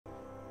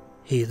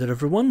Hey there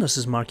everyone, this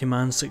is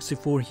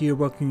MarkyMan64 here,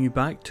 welcoming you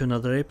back to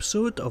another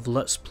episode of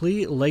Let's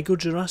Play LEGO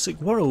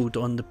Jurassic World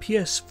on the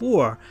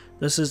PS4.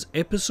 This is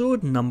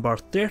episode number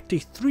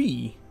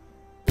 33.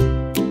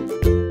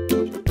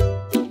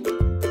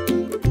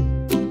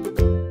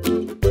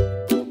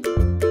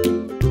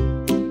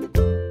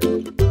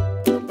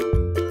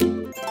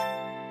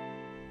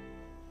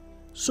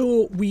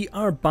 So we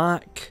are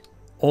back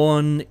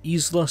on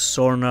Isla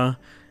Sorna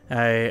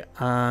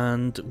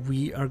and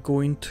we are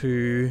going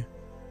to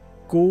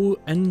go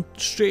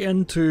straight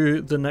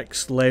into the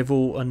next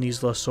level on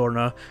Isla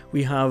Sorna.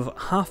 We have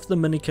half the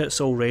mini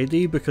kits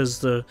already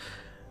because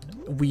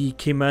we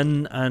came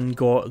in and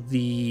got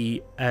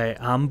the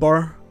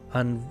amber,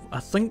 and I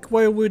think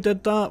while we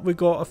did that we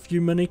got a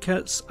few mini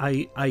kits.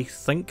 I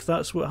think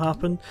that's what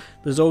happened.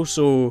 There's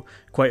also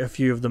quite a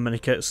few of the mini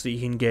kits that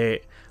you can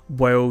get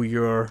while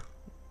you're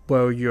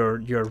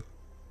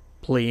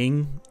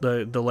playing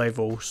the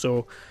level,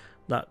 so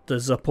that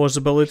there's a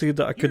possibility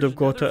that I could have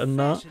got it in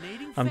that.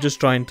 I'm just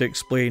trying to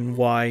explain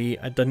why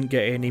I didn't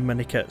get any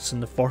mini kits in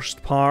the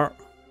first part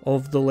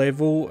of the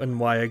level and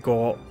why I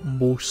got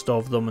most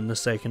of them in the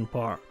second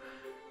part.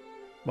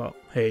 Well,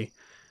 hey.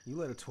 You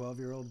let a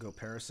 12-year-old go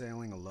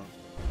parasailing alone?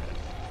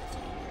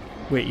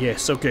 Wait,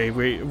 yes, okay,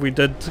 we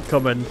did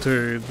come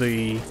into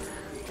the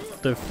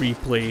free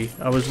play.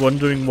 I was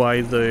wondering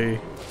why the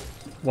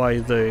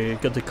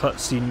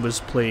cutscene was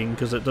playing,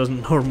 because it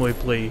doesn't normally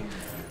play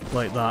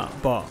like that,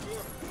 but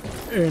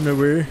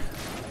anyway,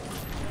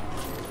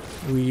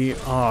 we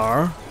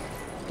are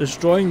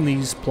destroying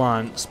these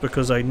plants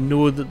because I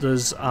know that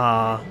there's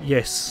a...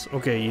 Yes,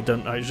 okay, you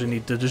don't actually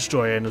need to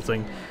destroy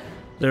anything.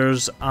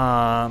 There's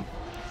a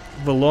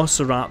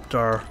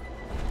velociraptor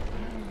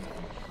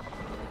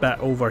bit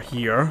over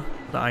here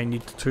that I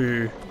need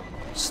to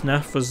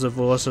sniff as the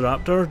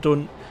velociraptor.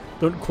 Don't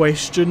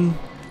question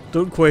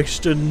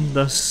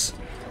this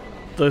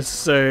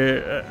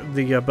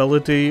the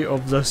ability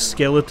of this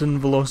skeleton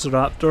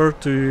velociraptor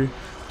to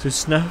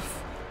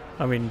sniff.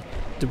 I mean,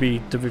 to be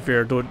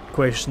fair, don't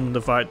question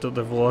the fact that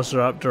the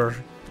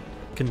velociraptor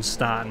can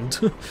stand.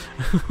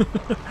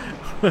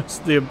 That's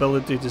the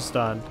ability to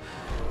stand.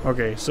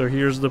 Okay, so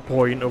here's the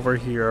point over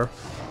here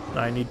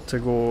that I need to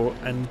go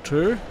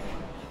into.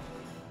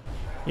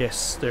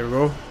 Yes, there we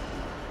go.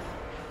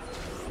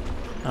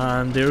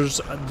 And there's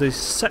the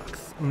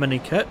 6th mini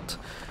kit.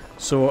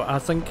 So I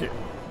think,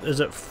 is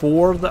it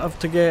 4 that I have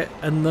to get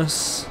in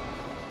this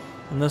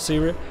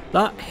area?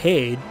 That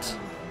head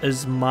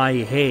is my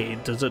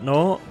head, is it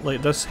not?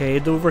 Like, this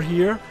head over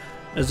here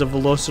is a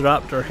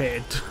velociraptor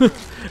head.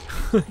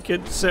 It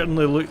could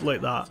certainly look like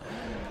that.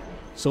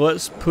 So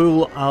let's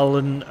pull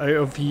Alan out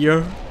of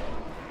here.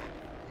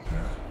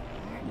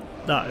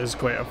 That is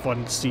quite a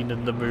fun scene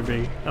in the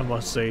movie, I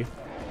must say.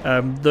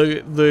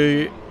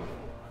 The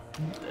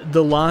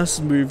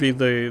last movie,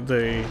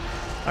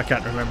 I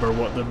can't remember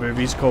what the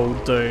movie's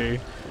called, the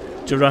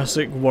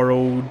Jurassic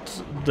World,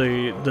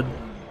 the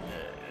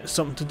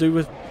something to do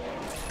with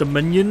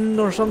Dominion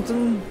or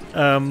something,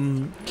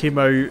 came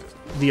out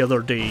the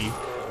other day.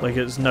 Like,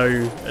 it's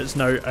now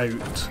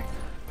out.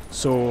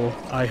 So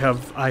I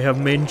have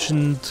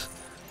mentioned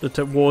that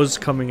it was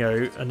coming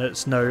out and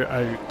it's now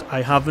out.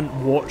 I haven't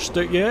watched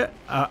it yet.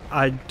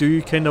 I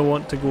do kind of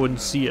want to go and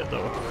see it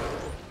though.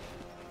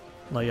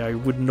 Like, I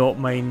would not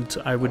mind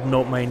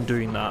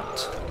doing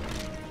that.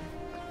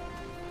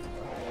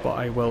 But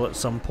I will at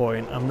some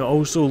point. I'm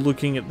also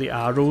looking at the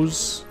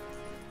arrows,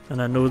 and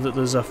I know that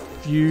there's a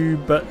few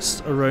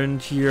bits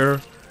around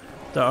here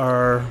that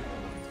are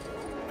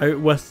out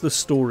with the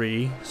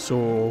story,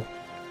 so...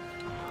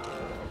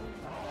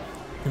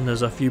 And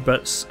there's a few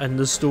bits in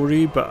the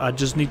story, but I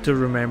just need to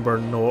remember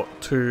not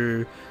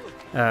to...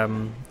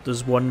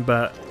 there's one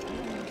bit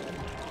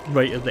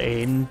right at the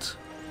end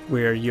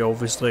where you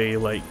obviously,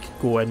 like,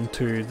 go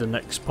into the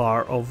next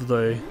part of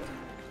the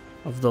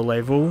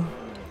level.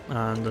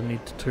 And I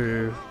need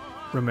to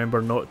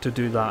remember not to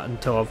do that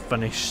until I've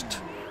finished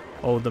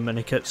all the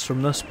mini kits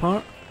from this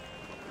part.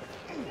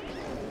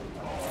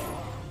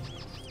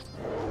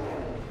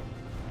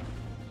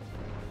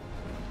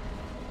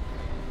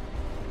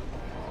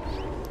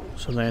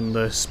 So then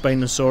the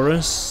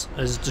Spinosaurus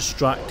is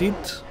distracted,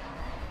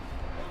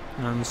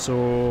 and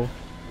so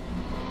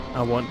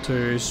I want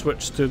to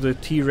switch to the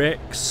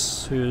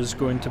T-Rex, who is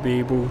going to be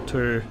able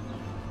to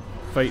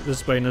fight the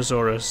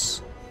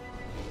Spinosaurus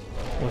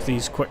with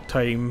these quick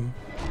time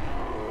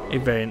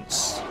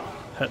events.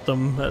 Hit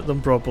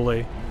them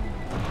properly.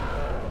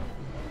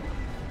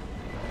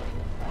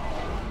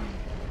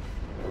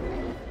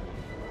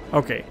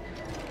 Okay,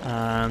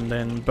 and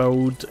then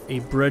build a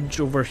bridge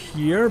over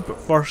here, but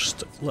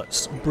first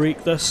let's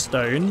break this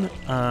down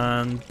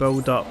and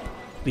build up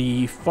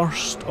the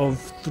first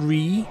of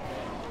 3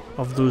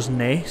 of those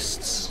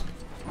nests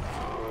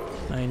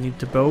I need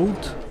to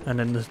build, and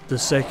then the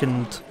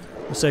second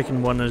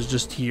one is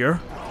just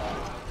here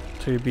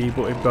to be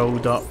able to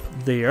build up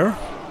there.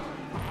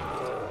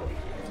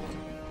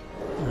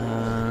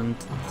 And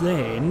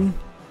then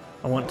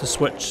I want to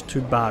switch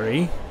to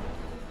Barry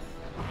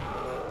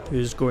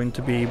who's going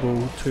to be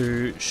able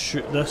to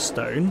shoot this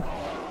down.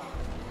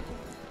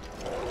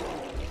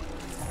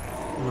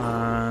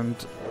 And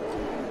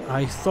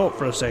I thought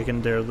for a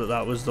second there that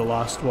that was the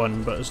last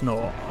one, but it's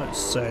not.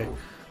 It's the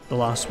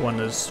last one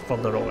is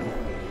further on.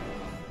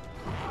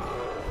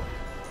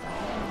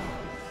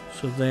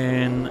 So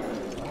then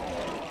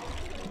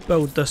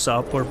build this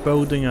up. We're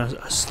building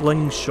a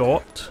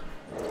slingshot.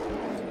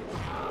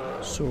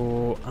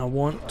 So I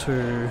want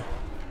to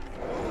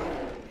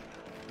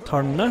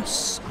turn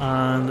this,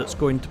 and it's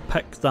going to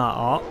pick that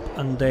up,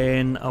 and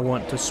then I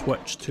want to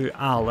switch to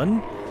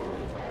Alan.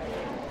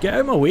 Get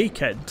out of my way,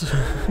 kid.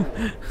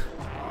 I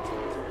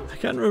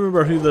can't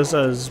remember who this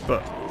is,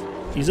 but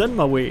he's in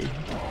my way.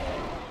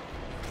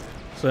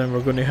 So then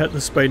we're going to hit the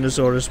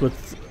Spinosaurus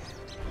with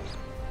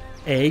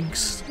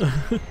eggs.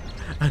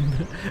 And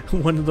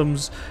one of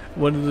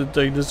the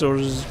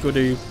dinosaurs is going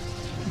to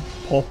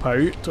pop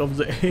out of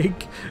the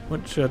egg,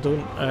 which I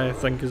don't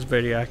think is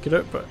very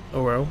accurate, but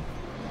oh well.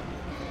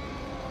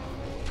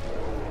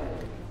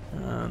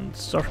 And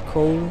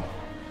circle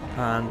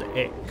and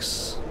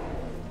X.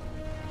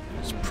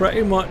 It's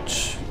pretty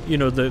much, you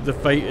know, the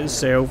fight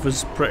itself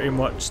is pretty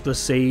much the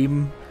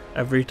same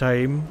every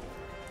time,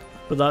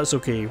 but that's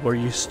okay, we're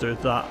used to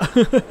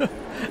that.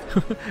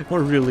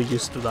 We're really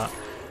used to that.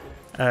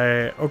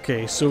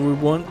 Okay, so we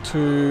want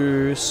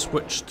to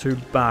switch to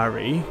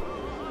Barry,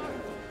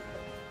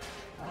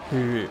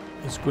 who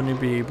is going to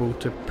be able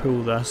to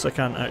pull this. I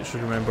can't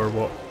actually remember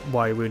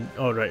why we...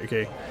 Oh right,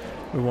 okay.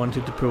 We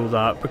wanted to pull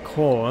that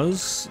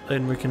because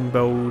then we can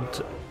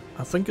build...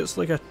 I think it's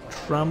like a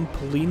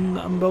trampoline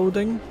that I'm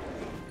building.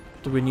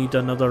 Do we need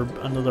another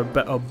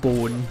bit of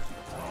bone?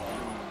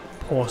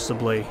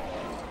 Possibly.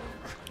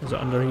 Is it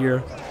under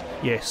here?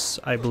 Yes,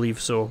 I believe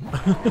so.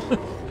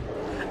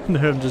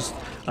 No,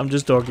 I'm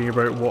just talking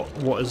about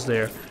what is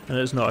there, and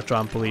it's not a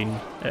trampoline.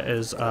 It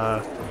is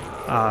a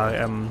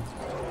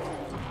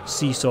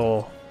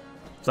seesaw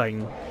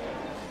thing.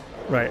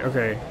 Right,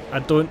 okay. I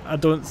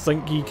don't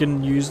think you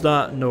can use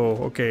that. No,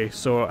 okay.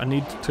 So I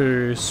need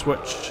to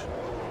switch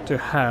to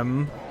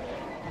him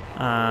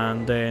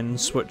and then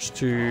switch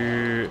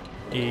to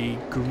a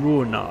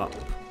grown-up.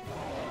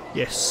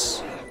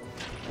 Yes.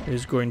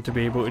 Who's going to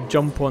be able to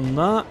jump on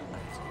that.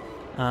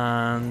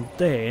 And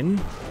then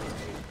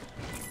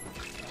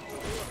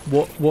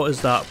what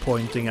is that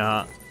pointing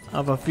at? I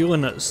have a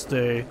feeling it's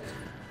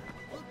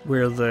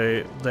where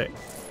the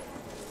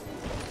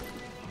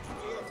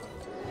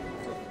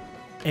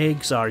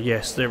eggs are.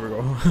 Yes, there we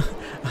go.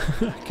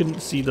 I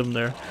couldn't see them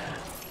there.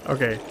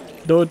 Okay.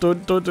 No,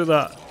 don't do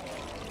that.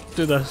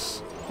 Do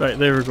this. Right,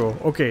 there we go.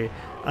 Okay.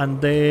 And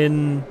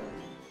then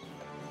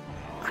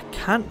I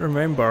can't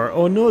remember.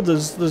 Oh no,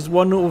 there's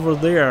one over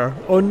there.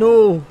 Oh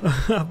no!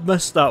 I've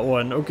missed that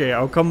one. Okay,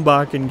 I'll come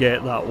back and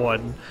get that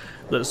one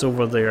that's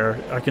over there.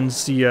 I can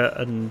see it,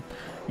 and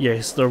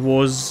yes, there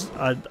was.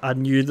 I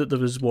knew that there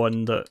was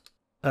one that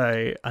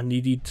I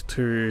needed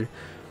to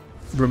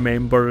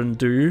remember and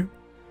do.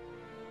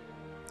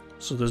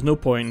 So there's no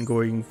point in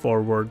going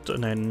forward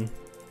and then,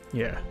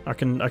 yeah, I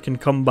can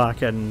come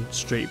back in,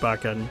 straight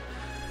back in.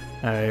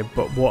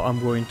 But what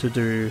I'm going to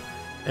do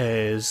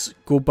is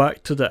go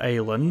back to the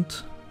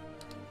island.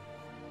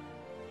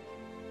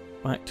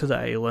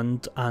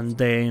 And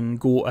then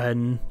go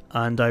in,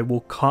 and I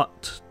will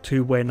cut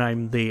to when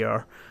I'm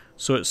there.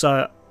 So it's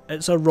a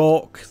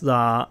rock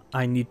that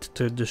I need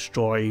to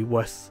destroy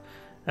with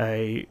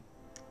the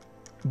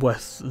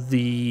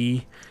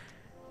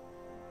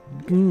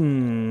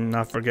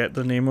I forget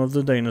the name of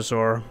the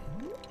dinosaur.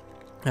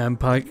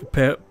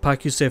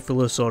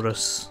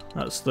 Pachycephalosaurus.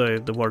 That's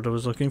the word I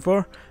was looking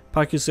for.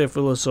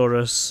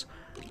 Pachycephalosaurus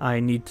I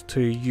need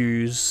to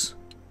use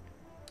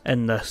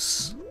in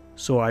this.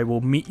 So I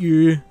will meet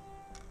you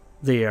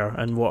there,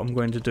 and what I'm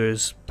going to do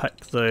is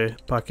pick the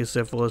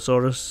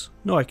Pachycephalosaurus.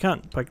 No, I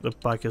can't pick the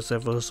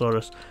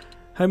Pachycephalosaurus.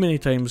 How many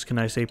times can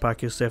I say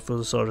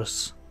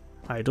Pachycephalosaurus?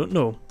 I don't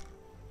know.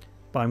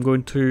 But I'm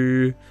going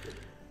to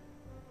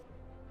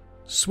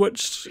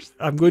switch.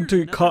 I'm going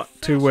to cut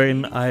to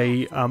when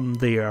I am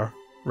there,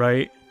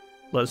 right?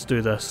 Let's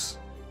do this.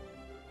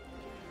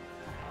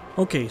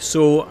 Okay,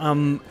 so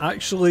I'm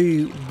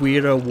actually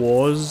where I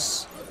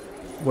was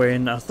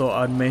when I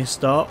thought I'd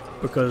messed up,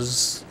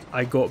 because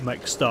I got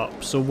mixed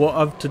up. So what I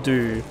have to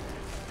do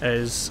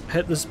is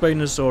hit the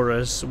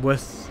Spinosaurus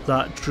with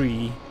that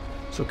tree,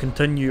 so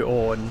continue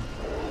on.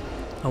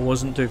 I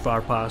wasn't too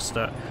far past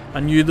it. I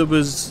knew there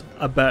was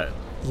a bit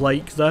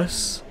like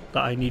this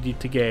that I needed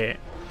to get,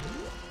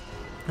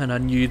 and I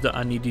knew that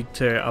I needed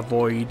to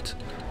avoid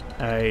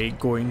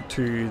going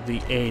to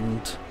the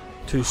end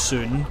too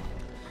soon,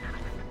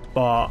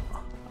 but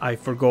I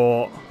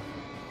forgot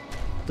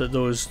that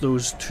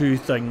those two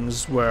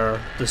things were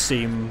the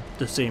same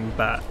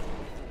bit.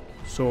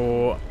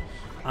 So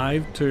I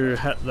have to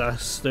hit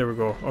this. There we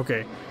go.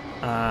 Okay.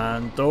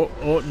 And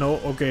oh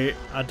no, okay,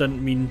 I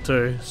didn't mean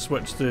to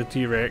switch to the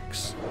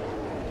T-Rex,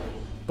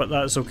 but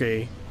that's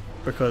okay,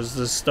 because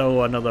there's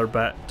still another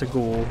bit to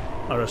go,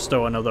 or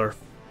still another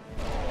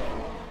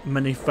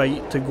mini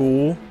fight to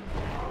go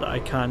that I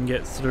can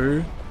get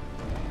through.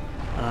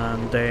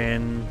 and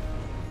then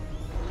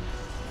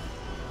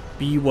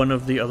be one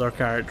of the other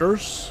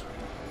characters,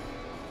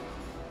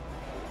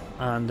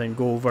 and then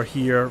go over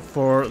here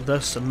for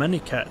this mini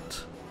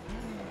kit,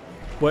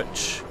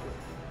 which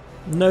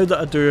now that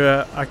I do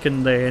it, I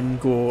can then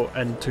go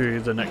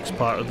into the next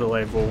part of the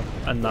level,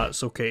 and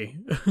that's okay.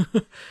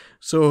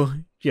 So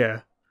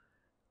yeah,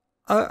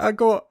 I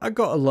got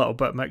a little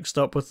bit mixed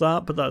up with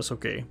that, but that's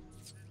okay,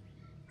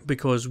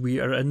 because we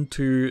are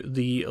into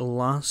the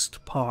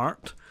last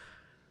part,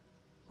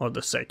 or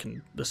the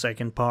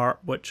second part,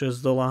 which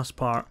is the last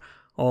part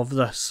of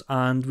this,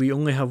 and we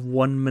only have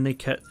one mini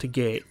kit to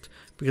get,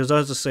 because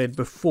as I said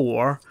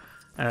before,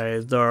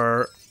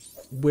 there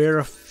were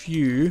a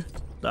few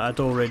that I'd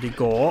already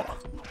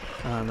got,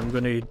 and I'm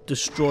going to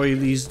destroy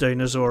these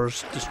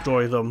dinosaurs,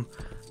 destroy them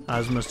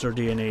as Mr.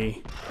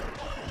 DNA.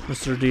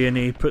 Mr.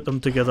 DNA put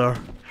them together,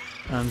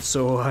 and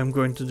so I'm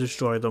going to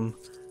destroy them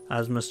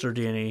as Mr.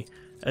 DNA.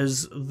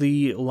 Is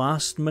the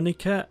last mini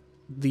kit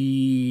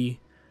the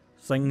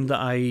thing that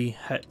I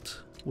hit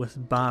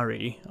with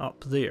Barry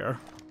up there?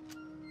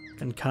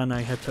 And can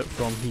I hit it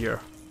from here?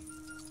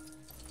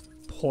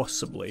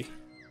 Possibly.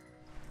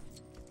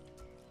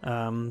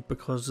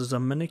 Because there's a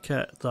mini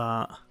kit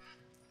that...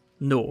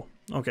 No.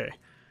 Okay.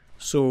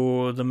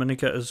 So the mini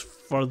kit is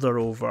further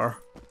over,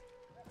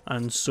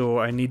 and so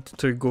I need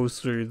to go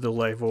through the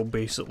level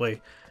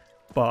basically.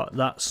 But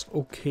that's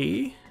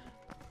okay,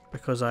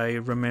 because I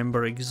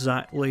remember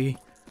exactly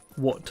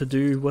what to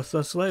do with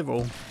this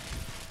level,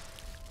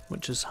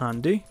 which is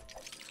handy.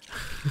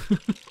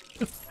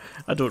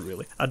 I don't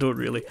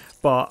really,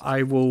 but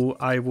I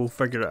will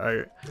figure it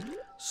out.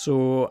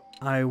 So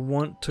I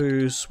want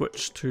to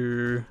switch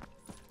to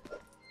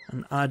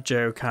an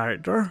agile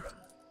character.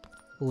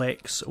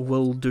 Lex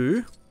will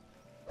do.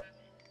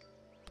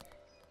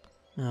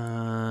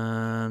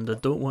 And I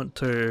don't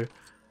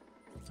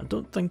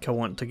think I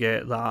want to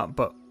get that,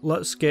 but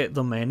let's get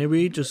them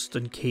anyway, just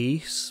in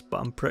case.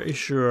 But I'm pretty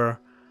sure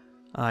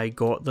I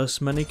got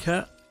this mini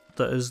kit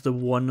that is the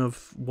one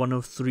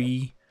of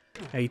 3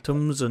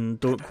 items, and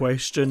don't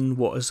question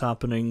what is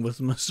happening with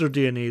Mr.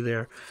 DNA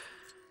there.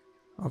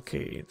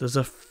 Okay, there's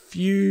a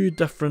few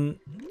different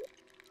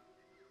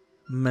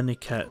mini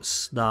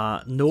kits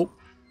that, nope,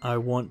 I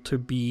want to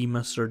be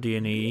Mr.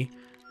 DNA,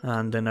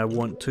 and then I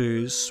want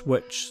to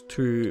switch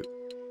to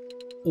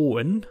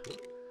Owen,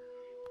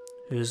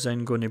 who's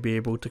then going to be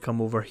able to come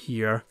over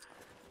here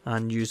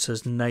and use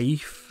his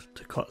knife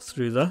to cut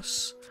through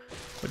this,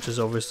 which is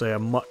obviously a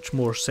much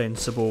more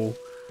sensible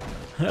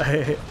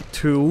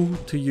tool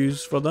to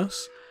use for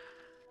this.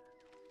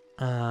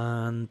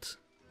 And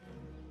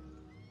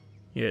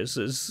yes,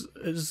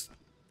 it's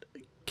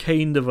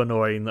kind of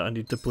annoying that I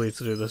need to play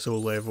through this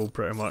whole level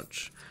pretty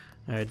much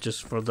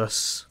just for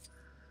this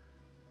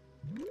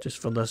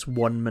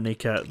one mini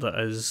kit that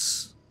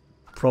is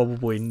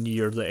probably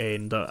near the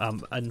end.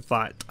 In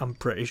fact, I'm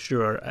pretty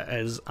sure it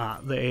is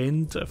at the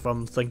end if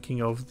I'm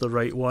thinking of the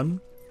right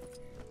one.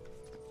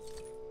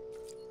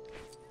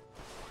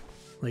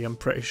 Like, I'm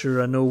pretty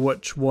sure I know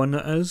which one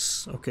it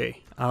is.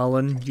 Okay,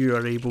 Alan, you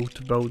are able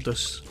to build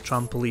this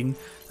trampoline.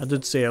 I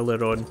did say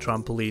earlier on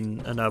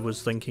trampoline, and I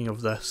was thinking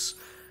of this,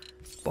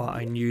 but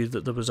I knew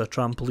that there was a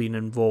trampoline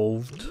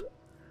involved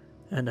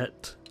in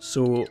it.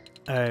 So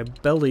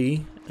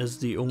Billy is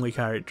the only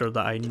character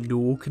that I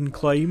know can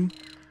climb,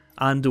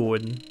 and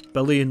Owen.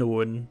 Billy and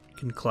Owen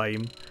can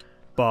climb,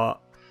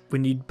 but we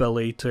need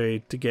Billy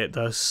to get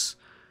this,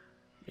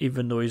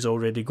 even though he's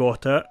already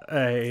got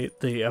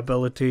it, the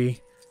ability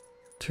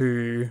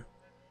to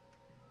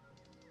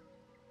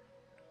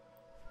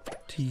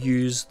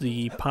use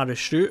the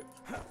parachute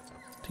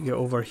to get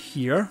over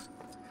here.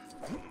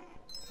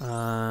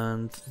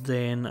 And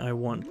then I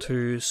want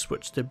to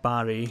switch to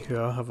Barry,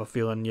 who I have a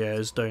feeling, yeah,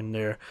 is down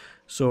there.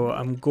 So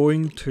I'm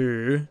going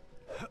to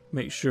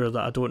make sure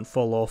that I don't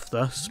fall off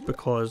this,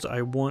 because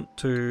I want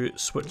to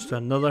switch to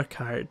another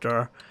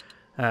character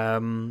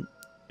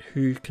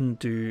who can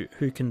do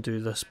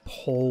this.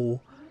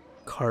 Paul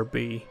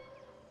Kirby.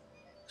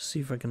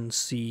 See if I can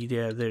see.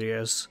 Yeah, there he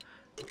is.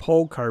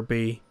 Paul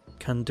Kirby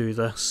can do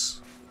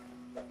this,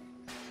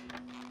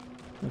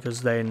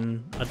 because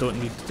then I don't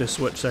need to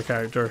switch to a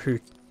character who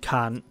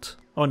can't.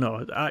 Oh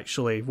no,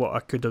 actually what I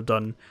could have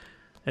done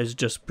is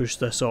just push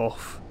this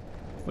off,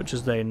 which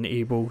is then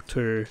able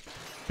to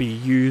be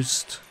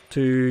used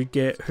to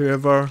get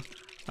whoever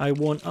I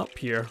want up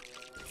here.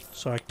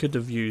 So I could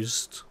have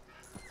used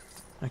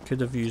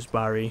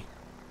Barry,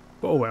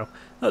 but oh well,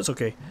 that's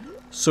okay.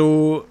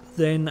 So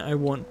then I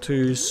want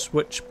to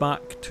switch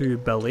back to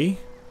Billy,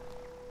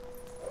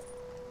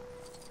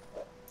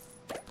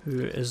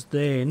 who is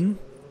then,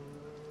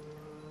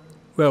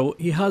 well,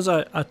 he has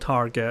a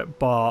target,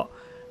 but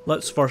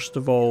let's first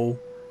of all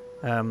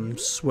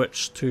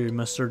switch to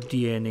Mr.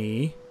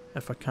 DNA,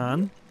 if I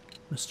can.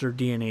 Mr.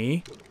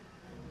 DNA.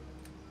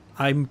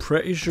 I'm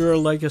pretty sure,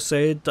 like I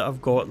said, that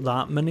I've got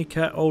that mini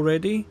kit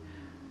already,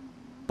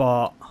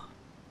 but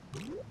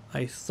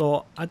I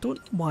thought, I don't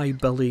know why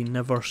Billy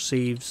never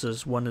saves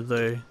as one of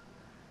the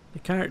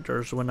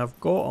characters when I've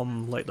got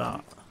him like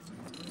that.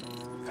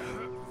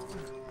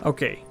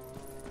 Okay.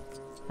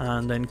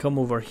 And then come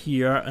over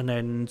here and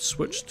then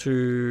switch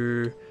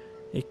to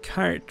a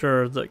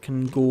character that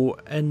can go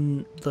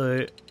in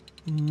the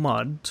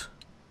mud.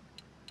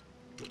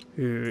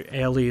 Who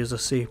Ellie is a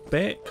safe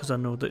bet because I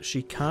know that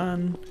she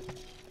can.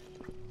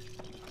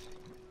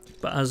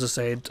 But as I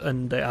said,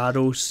 and the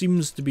arrow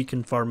seems to be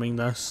confirming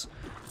this.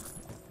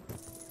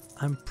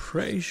 I'm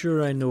pretty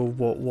sure I know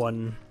what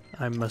one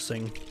I'm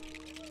missing.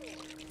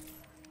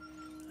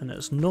 And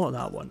it's not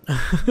that one.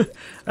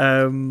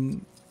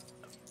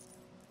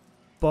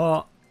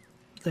 But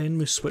then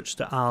we switch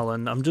to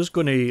Alan. I'm just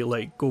going to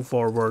like go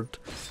forward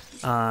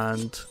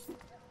and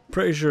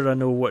pretty sure I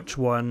know which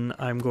one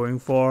I'm going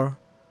for.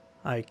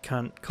 I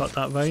can't cut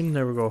that vine.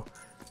 There we go.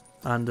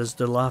 And there's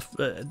the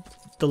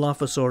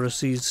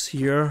Dilophosauruses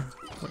here,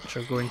 which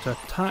are going to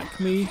attack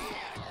me,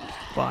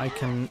 but I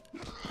can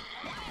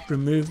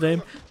remove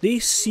them. They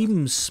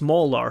seem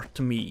smaller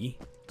to me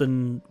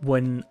than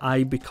when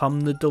I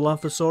become the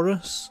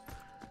Dilophosaurus.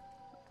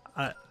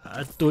 I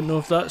don't know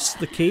if that's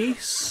the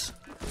case,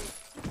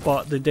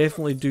 but they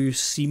definitely do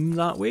seem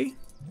that way.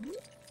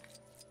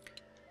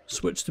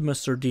 Switch to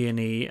Mr.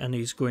 DNA and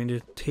he's going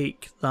to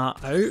take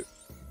that out.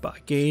 But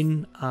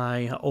again,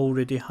 I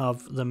already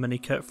have the mini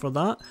kit for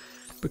that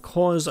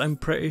because I'm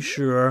pretty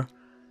sure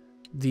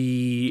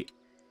the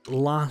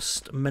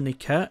last mini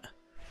kit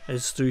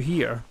is through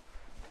here,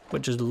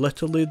 which is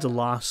literally the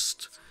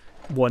last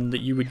one that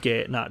you would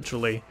get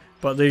naturally.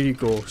 But there you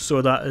go.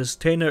 So that is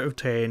 10 out of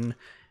 10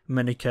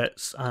 mini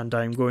kits, and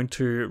I'm going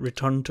to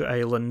return to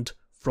Island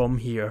from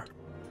here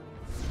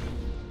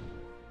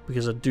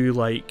because I do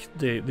like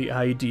the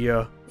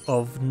idea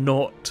of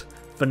not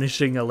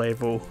finishing a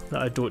level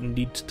that I don't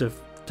need to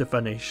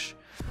finish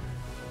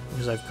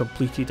because I've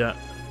completed it.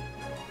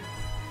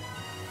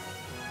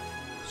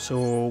 So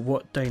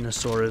what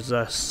dinosaur is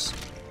this?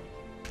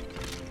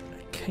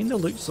 It kind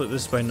of looks like the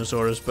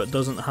Spinosaurus but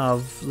doesn't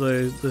have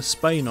the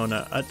spine on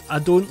it. I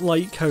don't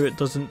like how it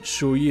doesn't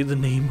show you the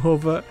name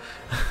of it.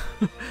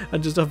 I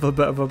just have a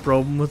bit of a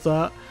problem with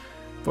that.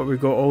 But we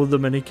got all the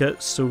mini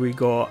kits, so we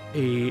got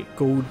a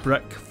gold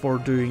brick for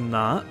doing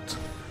that.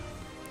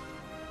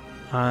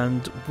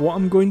 And what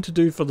I'm going to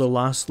do for the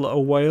last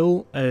little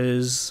while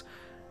is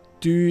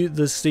do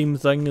the same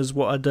thing as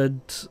what I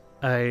did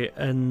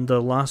in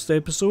the last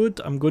episode.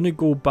 I'm going to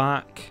go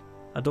back.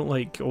 I don't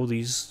like all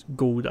these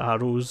gold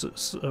arrows,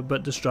 it's a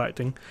bit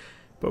distracting.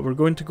 But we're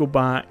going to go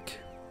back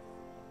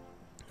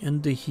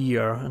into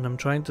here, and I'm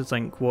trying to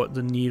think what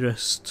the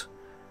nearest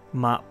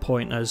map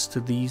point is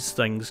to these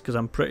things, because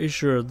I'm pretty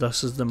sure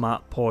this is the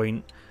map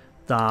point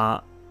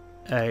that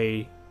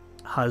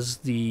has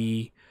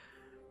that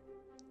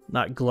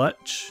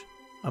glitch.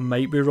 I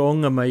might be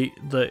wrong. I might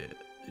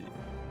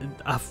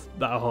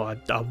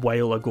a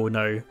while ago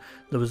now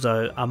there was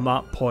a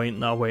map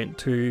point that I went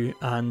to,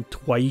 and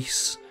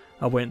twice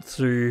I went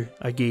through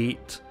a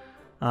gate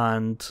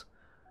and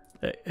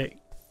it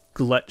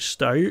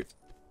glitched out,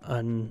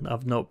 and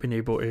I've not been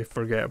able to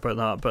forget about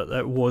that, but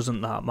it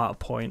wasn't that map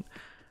point.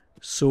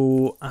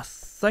 So I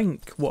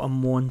think what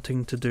I'm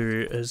wanting to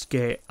do is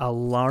get a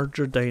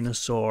larger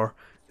dinosaur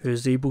who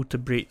is able to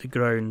break the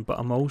ground, but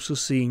I'm also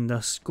seeing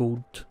this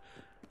gold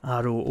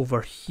arrow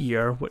over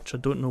here, which I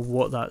don't know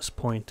what that's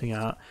pointing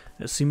at.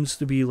 It seems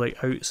to be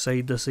like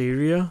outside this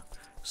area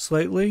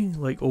slightly,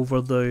 like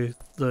over the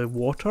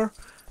water,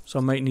 so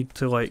I might need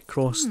to like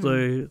cross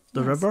the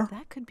river.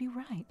 That could be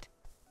right.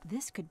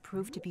 This could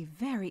prove to be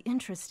very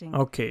interesting.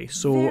 Okay,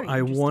 so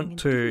I want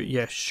to,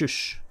 yeah,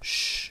 shh.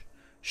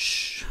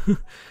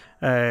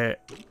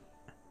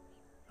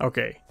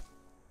 Okay.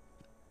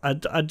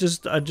 I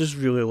just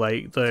really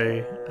like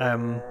the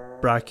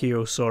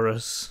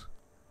Brachiosaurus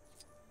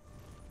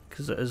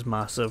because it is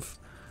massive,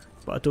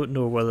 but I don't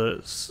know whether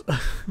it's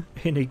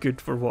any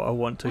good for what I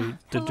want to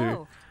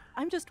do.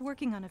 I'm just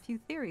working on a few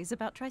theories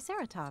about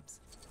Triceratops.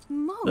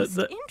 Most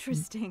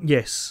interesting.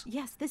 Yes.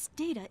 Yes, this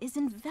data is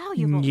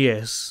invaluable.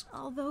 Yes.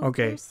 Although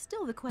okay. There's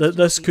still the question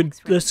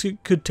This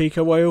could take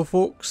a while,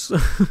 folks.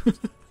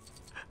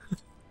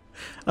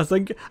 I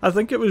think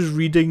it was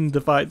reading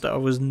the fact that I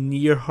was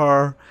near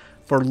her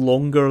for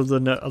longer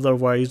than it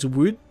otherwise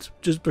would,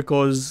 just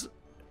because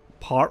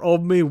part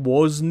of me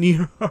was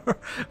near her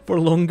for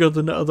longer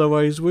than it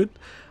otherwise would.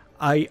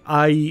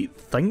 I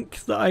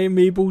think that I am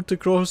able to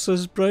cross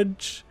this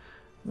bridge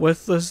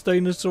with this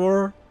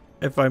dinosaur.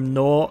 If I'm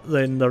not,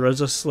 then there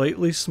is a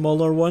slightly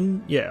smaller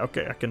one. Yeah,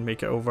 okay, I can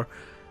make it over.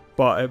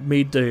 But it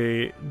made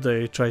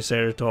the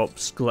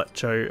Triceratops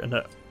glitch out, and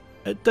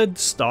it did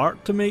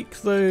start to make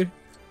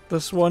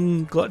this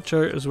one glitch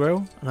out as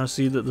well. And I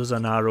see that there's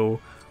an arrow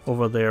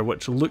over there,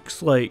 which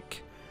looks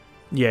like,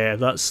 yeah,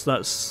 that's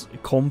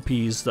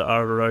compies that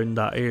are around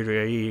that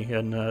area, eh?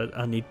 And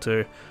I need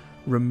to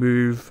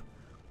remove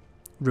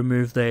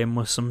them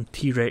with some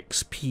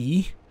T-Rex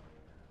P.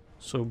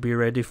 So be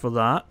ready for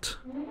that.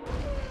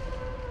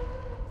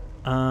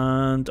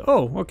 And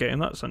oh, okay,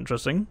 and that's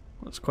interesting.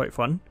 That's quite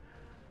fun.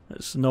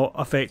 It's not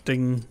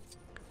affecting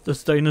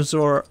this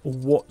dinosaur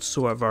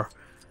whatsoever,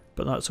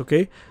 but that's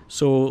okay.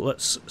 So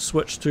let's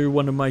switch to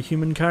one of my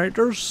human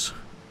characters.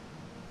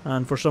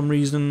 and for some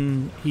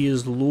reason he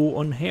is low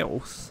on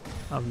health.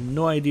 I have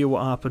no idea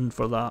what happened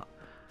for that.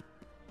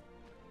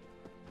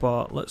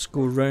 But let's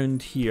go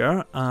round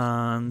here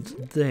and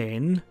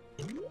then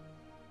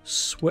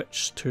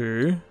switch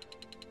to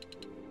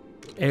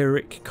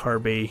Eric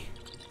Kirby.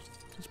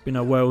 It's been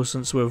a while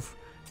since we've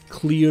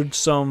cleared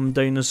some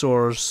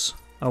dinosaurs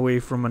away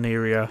from an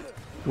area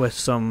with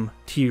some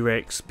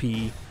T-Rex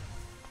P.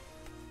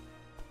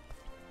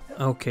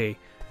 Okay,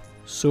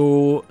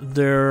 so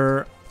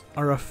there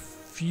are a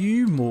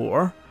few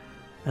more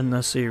in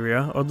this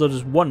area, or there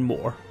is one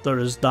more. There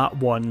is that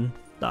one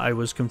that I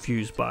was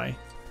confused by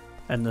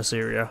in this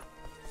area,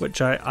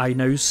 which I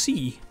now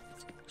see.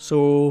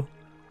 So,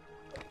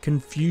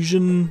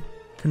 confusion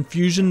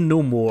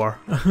no more.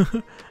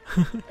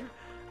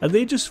 Are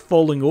they just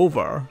falling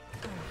over?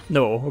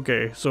 No,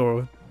 okay,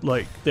 so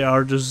like they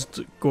are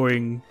just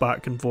going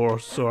back and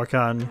forth, so I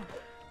can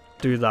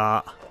do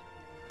that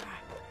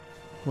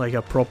like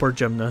a proper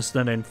gymnast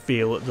and then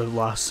fail at the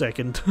last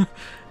second.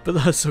 But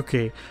that's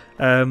okay.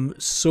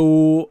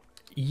 So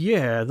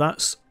yeah,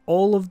 that's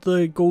all of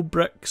the gold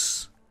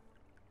bricks.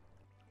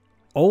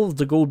 All of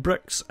the gold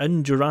bricks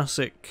in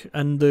Jurassic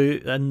and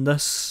in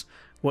this,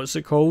 what's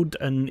it called?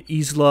 In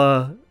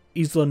Isla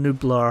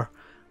Nublar,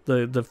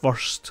 the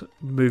first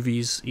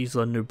movie's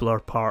Isla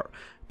Nublar part.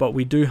 But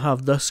we do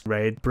have this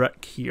red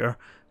brick here,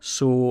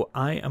 so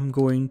I am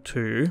going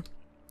to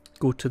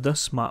go to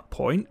this map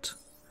point,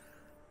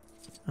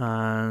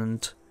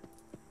 and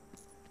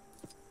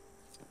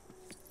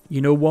you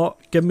know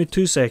what? Give me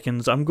 2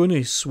 seconds. I'm going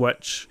to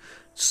switch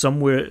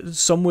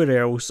somewhere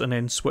else and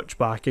then switch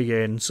back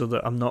again so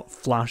that I'm not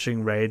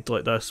flashing red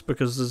like this,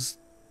 because there's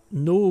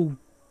no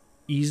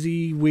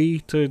easy way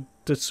to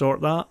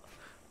sort that.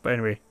 But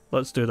anyway,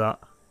 let's do that.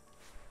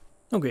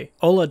 Okay,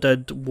 all I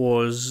did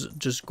was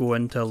just go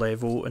into a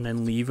level and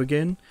then leave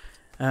again.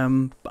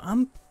 But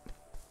I'm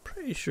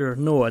pretty sure,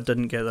 no, I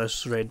didn't get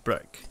this red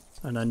brick.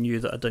 And I knew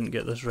that I didn't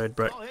get this red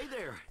brick. Oh, hey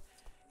there.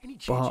 Any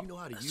chance But you know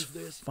how to use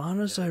this? as far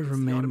as I It's the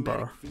remember,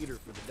 automatic feeder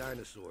for the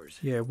dinosaurs.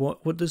 yeah,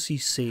 what does he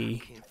say?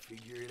 Can't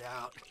figure it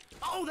out.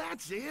 Oh,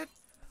 that's it.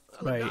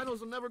 Right. The dinos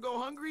will never go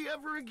hungry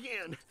ever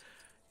again.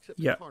 Except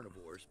Yeah. the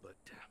carnivores, but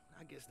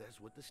I guess that's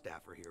what the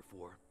staff are here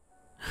for.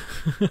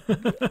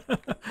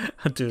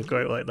 I do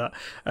quite like that.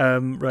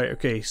 Right,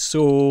 okay,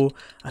 so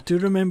I do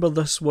remember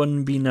this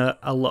one being a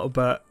little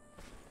bit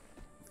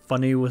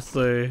funny with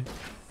the...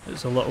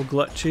 It's a little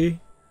glitchy,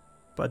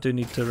 but I do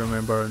need to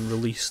remember and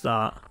release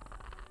that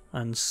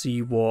and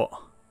see what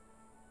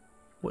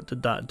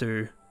did that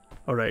do.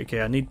 Alright,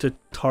 okay, I need to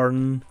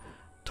turn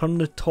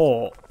the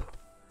top,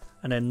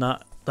 and then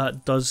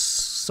that does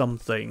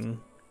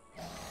something.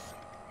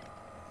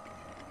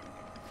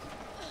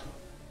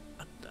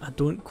 I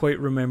don't quite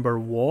remember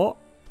what,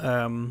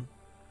 but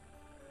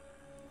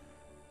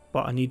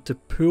I need to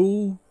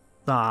pull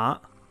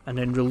that and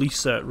then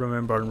release it,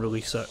 remember, and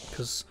release it,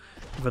 because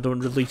if I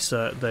don't release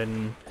it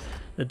then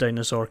the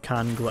dinosaur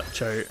can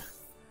glitch out.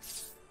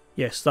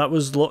 Yes, that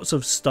was lots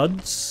of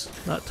studs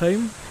that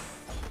time.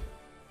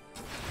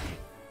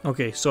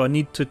 Okay, so I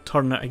need to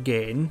turn it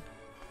again.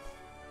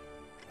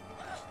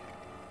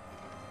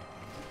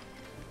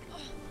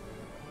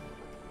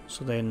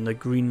 So then the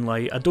green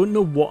light. I don't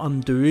know what I'm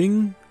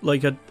doing.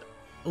 Like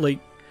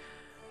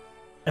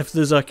if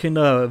there's a kind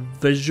of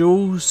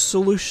visual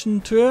solution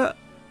to it,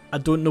 I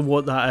don't know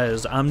what that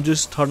is. I'm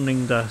just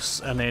turning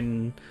this and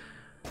then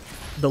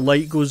the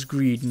light goes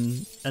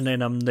green and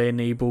then I'm then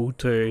able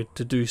to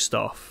do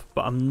stuff.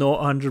 But I'm not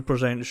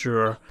 100%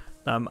 sure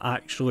that I'm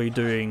actually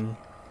doing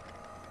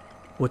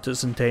what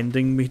it's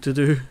intending me to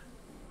do.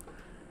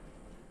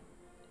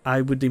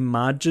 I would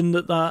imagine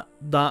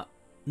that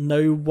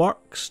now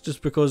works,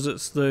 just because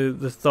it's the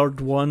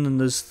third one and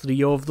there's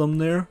 3 of them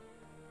there.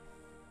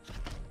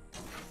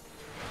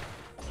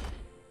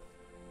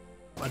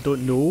 I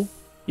don't know.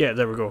 Yeah,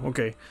 there we go.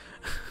 Okay.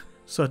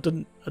 So I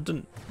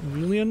didn't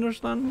really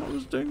understand what I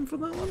was doing for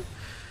that one.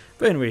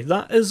 But anyway,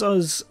 that is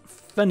us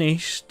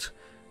finished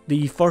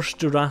the first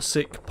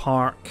Jurassic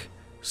Park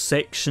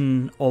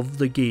section of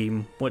the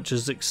game, which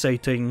is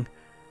exciting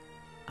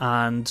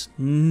and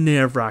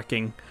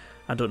nerve-wracking.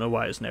 I don't know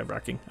why it's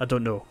nerve-wracking. I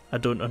don't know. I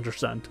don't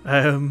understand.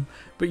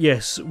 But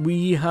yes,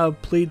 we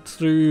have played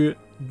through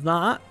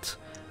that,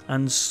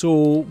 and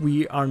so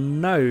we are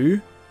now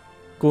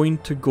going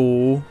to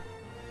go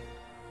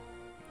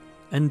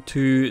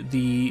into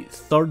the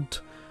third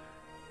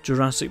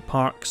Jurassic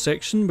Park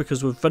section,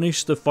 because we've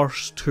finished the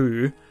first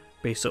 2,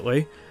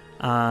 basically.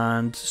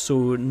 And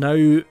so now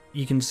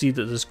you can see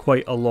that there's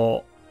quite a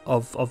lot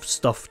of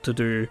stuff to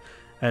do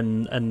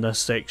in this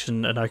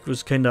section, and I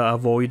was kind of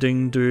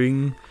avoiding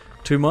doing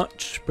too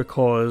much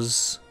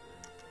because,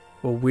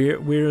 well,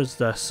 where is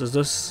this? Is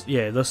this?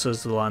 Yeah, this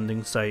is the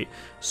landing site.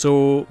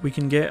 So we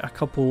can get a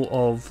couple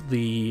of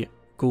the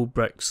gold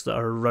bricks that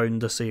are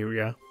around this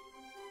area.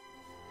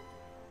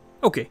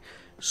 Okay,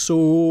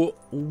 so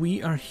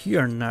we are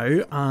here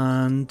now,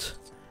 and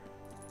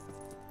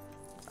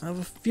I have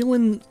a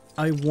feeling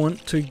I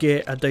want to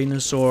get a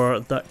dinosaur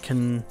that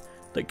can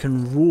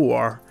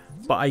roar,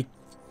 but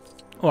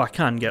Oh, I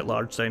can get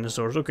large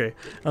dinosaurs. Okay.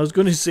 I was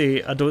going to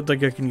say, I don't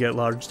think I can get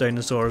large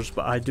dinosaurs,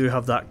 but I do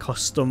have that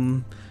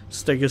custom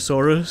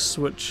Stegosaurus,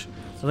 which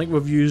I think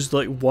we've used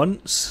like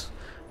once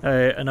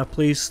in a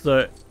place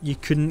that you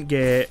couldn't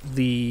get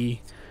the...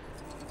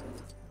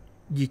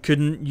 You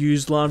couldn't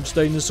use large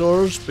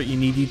dinosaurs, but you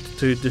needed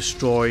to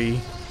destroy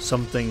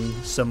something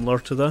similar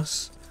to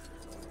this.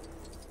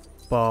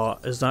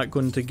 But is that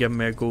going to give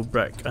me a gold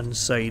brick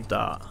inside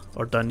that?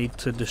 Or do I need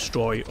to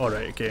destroy...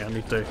 Alright, okay, I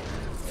need to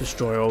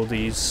destroy all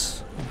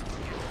these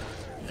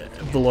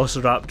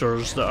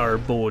velociraptors that are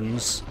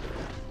bones.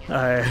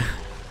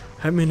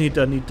 How many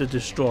do I need to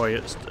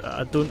destroy?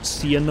 I don't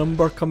see a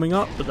number coming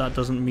up, but that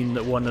doesn't mean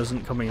that one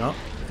isn't coming up.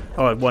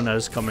 Oh, one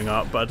is coming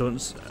up, but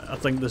I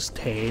think there's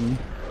 10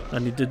 I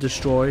need to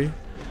destroy.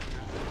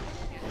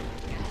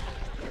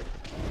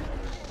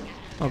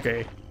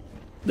 Okay.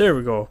 There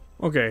we go.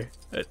 Okay.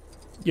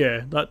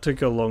 Yeah, that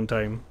took a long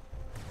time.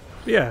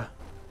 But yeah.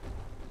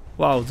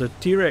 Wow, the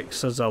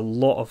T-Rex has a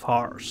lot of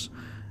hearts.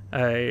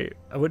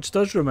 Which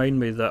does remind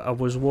me that I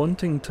was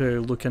wanting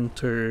to look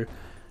into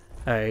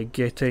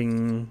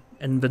getting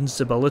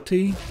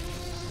invincibility.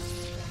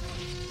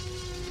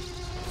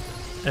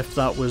 If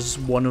that was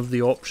one of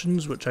the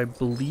options, which I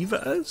believe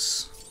it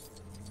is.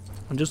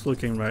 I'm just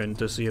looking around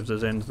to see if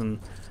there's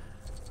anything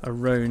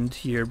around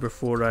here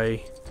before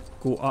I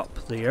go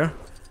up there.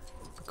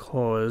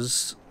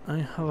 Because I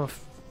have a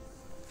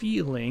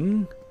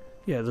feeling...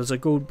 Yeah, there's a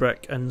gold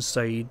brick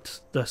inside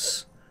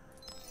this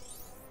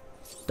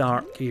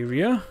dark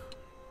area.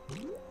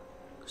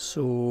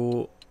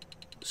 So,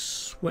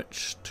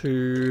 switch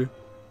to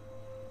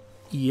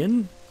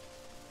Ian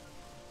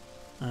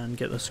and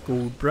get this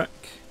gold brick.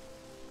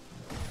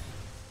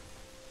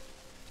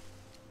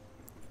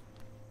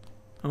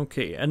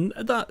 Okay, and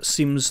that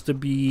seems to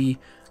be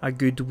a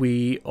good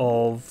way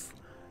of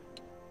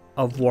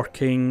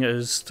working,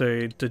 is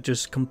to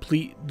just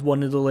complete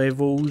one of the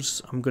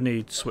levels. I'm going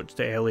to switch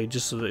to Ellie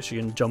just so that she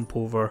can jump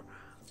over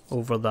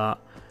that.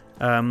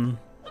 And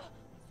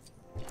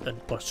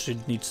plus she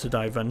needs to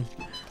dive in.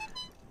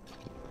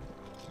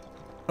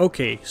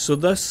 Okay, so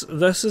this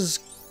is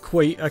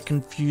quite a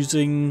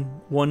confusing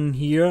one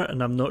here,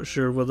 and I'm not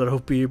sure whether I'll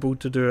be able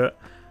to do it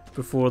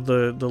before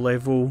the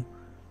level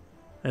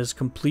is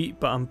complete,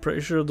 but I'm pretty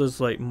sure there's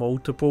like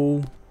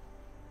multiple...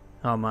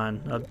 Oh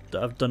man,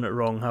 I've done it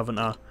wrong, haven't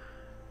I?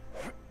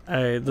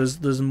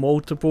 There's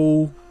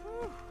multiple...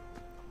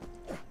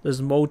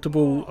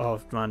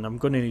 Oh man, I'm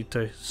going to need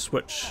to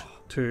switch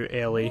to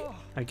Ellie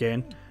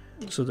again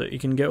so that you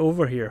can get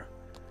over here.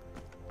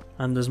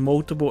 And there's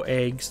multiple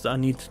eggs that I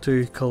need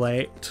to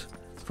collect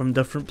from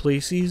different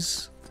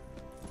places,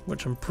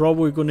 which I'm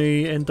probably going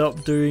to end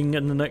up doing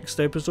in the next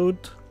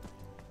episode.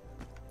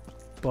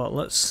 But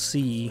let's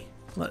see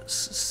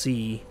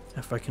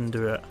if I can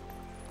do it.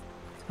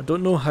 I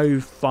don't know how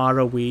far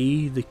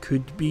away they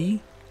could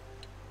be,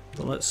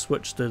 but let's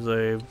switch to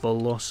the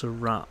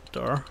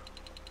Velociraptor.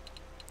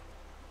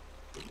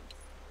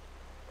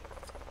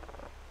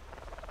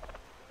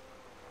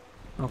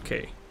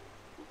 Okay.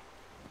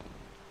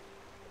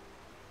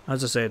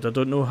 As I said, I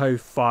don't know how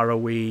far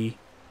away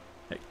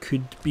it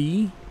could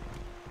be,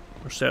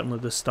 or certainly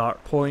the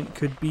start point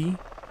could be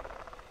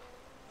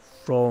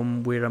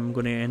from where I'm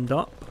going to end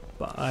up,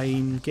 but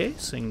I'm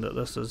guessing that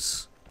this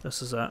is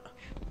it.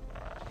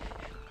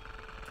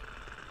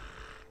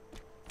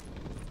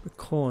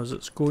 Because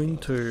it's going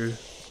to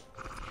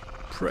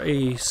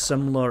pretty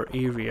similar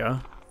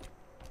area.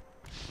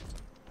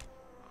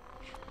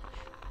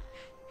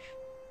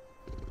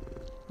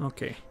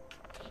 Okay.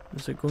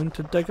 Is it going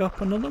to dig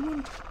up another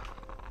one?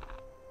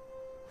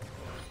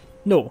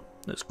 No,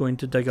 it's going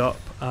to dig up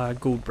a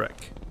gold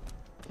brick.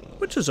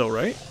 Which is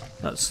alright.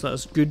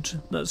 That's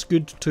good. That's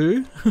good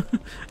too.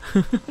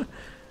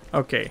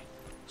 Okay.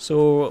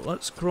 So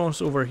let's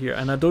cross over here,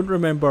 and I don't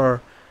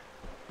remember...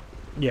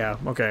 Yeah,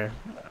 okay.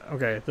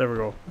 Okay, there we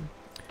go.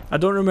 I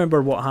don't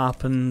remember what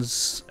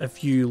happens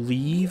if you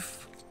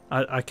leave.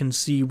 I can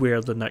see where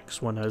the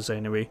next one is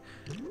anyway.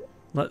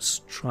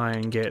 Let's try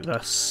and get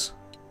this.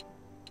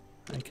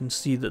 I can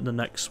see that the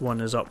next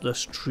one is up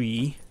this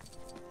tree,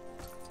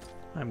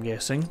 I'm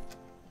guessing.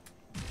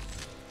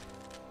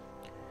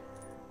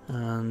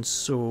 And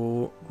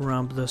so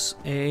grab this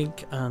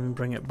egg and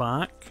bring it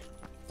back.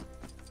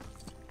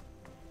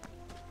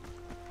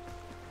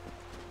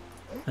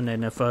 And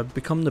then if I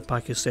become the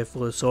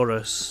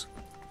Pachycephalosaurus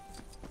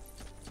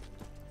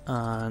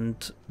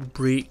and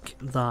break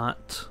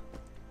that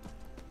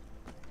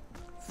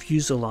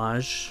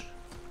fuselage,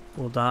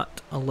 will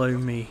that allow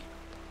me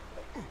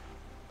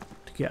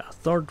to get a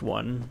third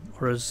one?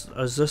 Or is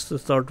this the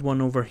third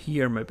one over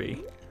here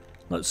maybe?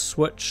 Let's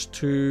switch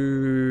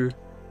to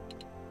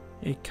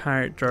a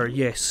character.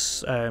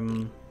 Yes, I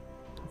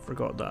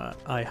forgot that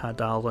I had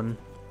Alan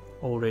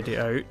already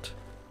out.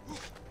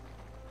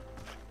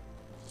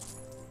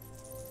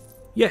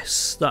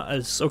 Yes, that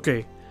is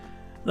okay.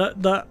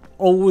 That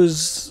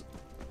always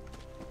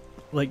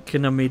like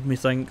kind of made me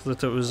think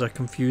that it was a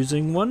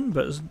confusing one,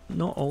 but it's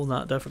not all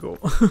that difficult.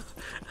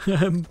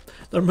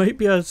 There might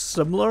be a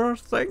similar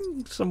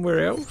thing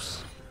somewhere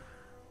else.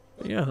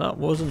 But yeah, that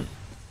wasn't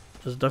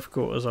as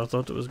difficult as I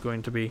thought it was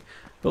going to be.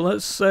 But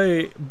let's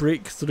say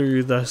break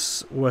through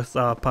this with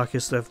a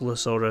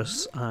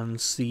Pachycephalosaurus and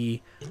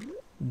see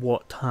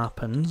what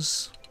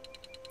happens.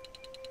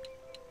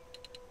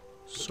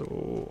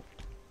 So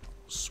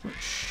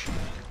switch,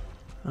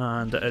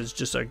 and it is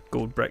just a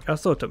gold brick. I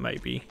thought it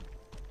might be.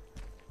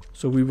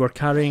 So we were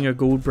carrying a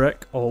gold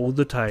brick all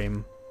the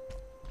time,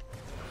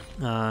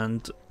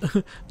 and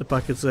the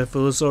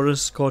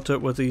Pachycephalosaurus caught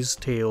it with his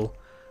tail.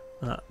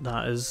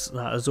 That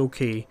is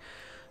okay.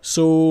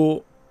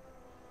 So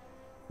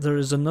there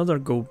is another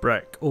gold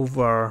brick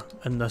over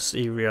in this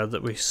area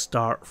that we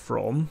start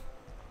from.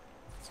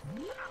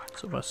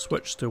 So if I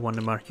switch to one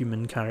of my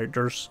human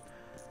characters,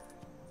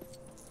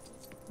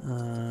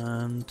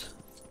 and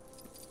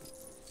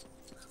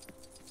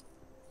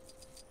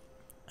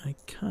I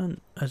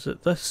can't, is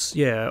it this?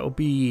 Yeah, it'll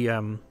be,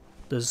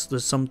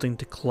 there's something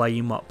to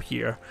climb up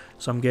here,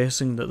 so I'm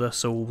guessing that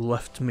this will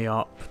lift me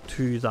up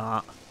to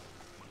that.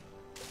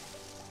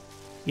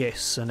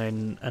 Yes,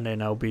 and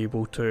then I'll be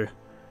able to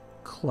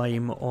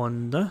climb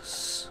on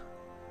this,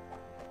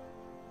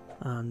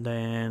 and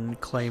then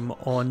climb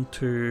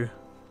onto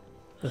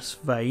this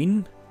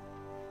vine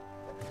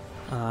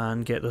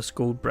and get this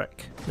gold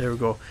brick. There we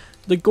go.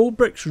 The gold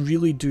bricks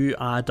really do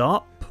add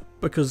up,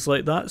 because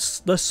like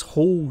that's this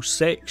whole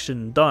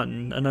section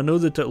done, and I know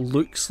that it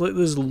looks like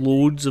there's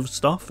loads of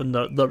stuff, and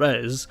there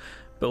is,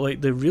 but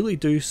like they really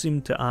do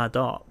seem to add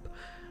up.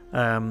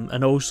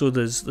 And also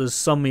there's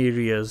some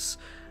areas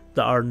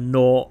that are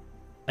not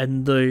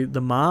in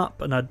the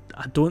map, and I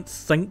don't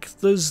think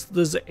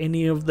there's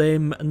any of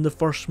them in the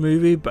first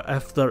movie, but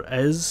if there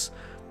is,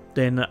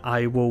 then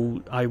I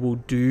will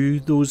do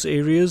those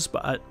areas,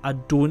 but I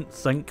don't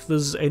think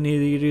there's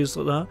any areas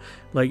like that.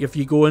 Like if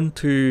you go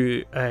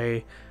into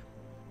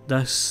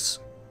this,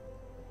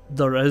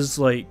 there is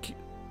like,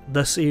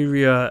 this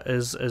area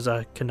is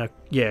a kind of,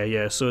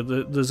 yeah, so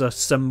there's a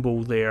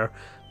symbol there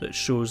that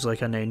shows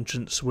like an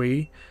entrance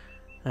way,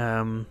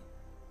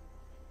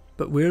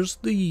 but where's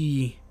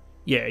the,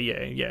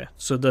 yeah,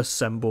 so this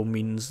symbol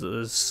means that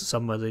there's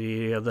some other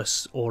area,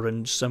 this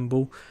orange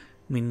symbol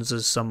means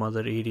there's some other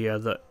area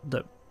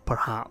that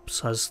perhaps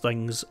has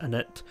things in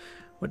it,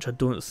 which I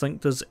don't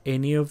think there's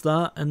any of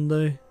that in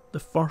the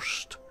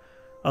first,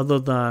 other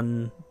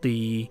than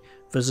the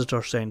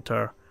visitor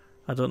centre.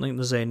 I don't think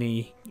there's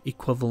any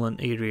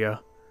equivalent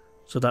area,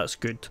 so that's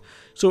good.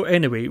 So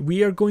anyway,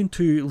 we are going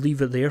to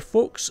leave it there,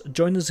 folks.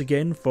 Join us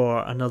again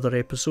for another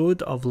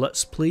episode of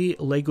Let's Play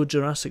LEGO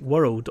Jurassic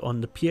World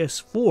on the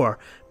PS4.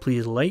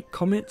 Please like,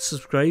 comment,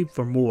 subscribe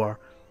for more.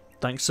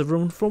 Thanks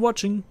everyone for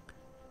watching.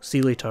 See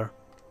you later.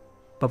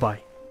 Bye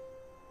bye.